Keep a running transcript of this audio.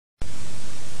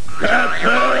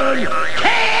Just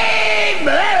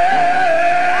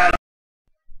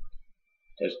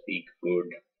speak good.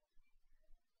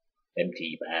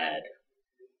 Empty bad.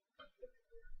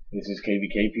 This is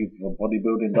KVKP for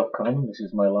bodybuilding.com. This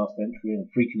is my last entry in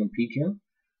Freaking and Peaking,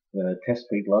 the test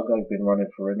peak log I've been running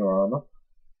for Inner Armour.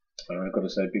 I've got to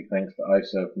say big thanks to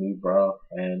iSurf, New Bra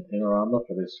and Inner Armour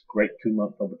for this great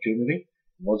 2-month opportunity.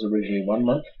 It was originally 1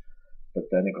 month, but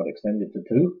then it got extended to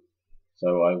 2.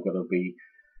 So I've got to be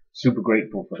super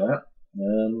grateful for that.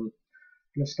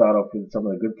 Let's start off with some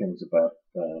of the good things about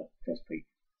test peak.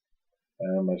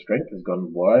 My strength has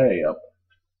gone way up.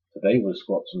 Today was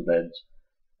squats and deads.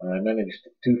 I managed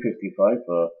 255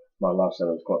 for my last set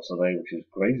of squats today, which is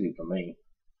crazy for me.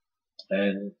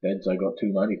 And deads I got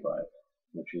 295,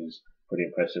 which is pretty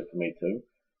impressive for me too.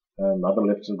 Other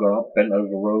lifts have gone up. Bent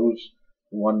over rows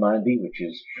 190, which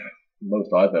is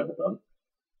most I've ever done.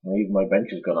 And even my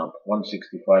bench has gone up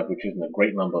 165, which isn't a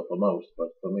great number for most, but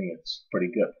for me it's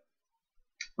pretty good.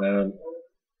 I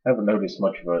haven't noticed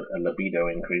much of a libido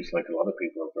increase like a lot of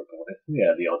people have reported.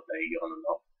 Yeah, the odd day on and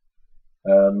off.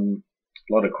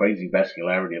 A lot of crazy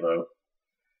vascularity though.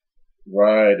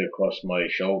 Right across my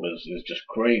shoulders is just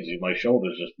crazy. My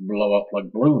shoulders just blow up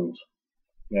like balloons.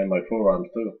 And my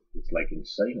forearms too. It's like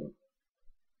insane.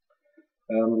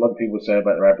 A lot of people say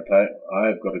about their appetite.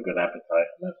 I've got a good appetite,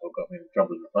 and that's what got me in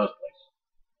trouble in the first place.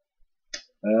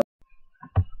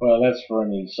 Well, as for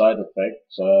any side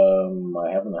effects,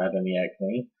 I haven't had any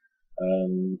acne.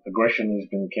 Aggression has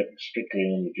been kept strictly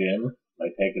in the gym.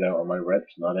 I take it out on my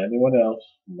reps, not anyone else.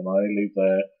 When I leave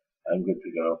there, I'm good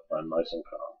to go. I'm nice and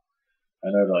calm. I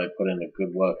know that I put in a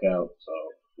good workout, so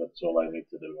that's all I need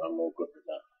to do. I'm all good with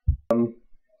that.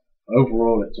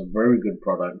 Overall, it's a very good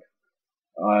product.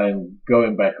 I'm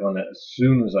going back on it as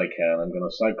soon as I can. I'm going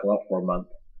to cycle off for a month,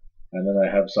 and then I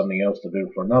have something else to do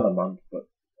for another month, but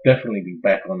definitely be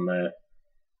back on there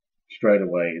straight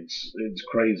away. It's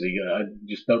crazy. I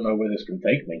just don't know where this can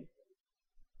take me.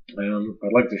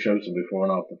 I'd like to show some before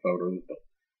and after photos, but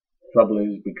the trouble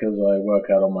is because I work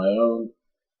out on my own,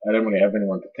 I don't really have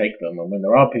anyone to take them. And when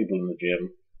there are people in the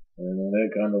gym,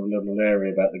 they're kind of a little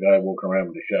leery about the guy walking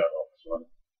around with his shirt off, so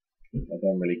I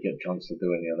don't really get a chance to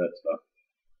do any of that stuff.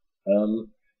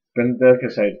 Like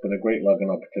I say, it's been a great log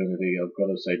and opportunity. I've got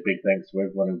to say big thanks to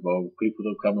everyone involved, people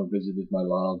who have come and visited my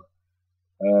log.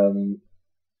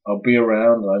 I'll be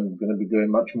around. I'm going to be doing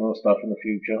much more stuff in the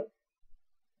future.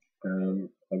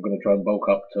 I'm going to try and bulk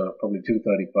up to probably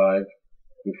 235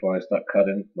 before I start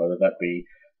cutting, whether that be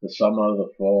the summer, the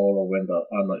fall, or winter,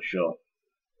 I'm not sure.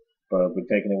 But I'll be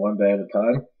taking it one day at a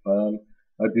time. I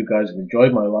hope you guys have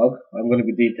enjoyed my log. I'm going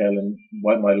to be detailing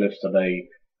my lifts today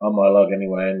on my log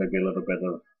anyway, and maybe a little bit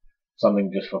of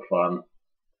something just for fun.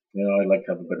 You know, I like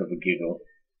to have a bit of a giggle.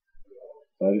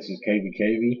 So this is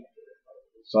KVKV,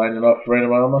 signing off for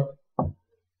Inner Armour.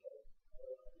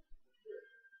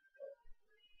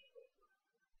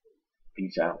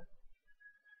 Peace out.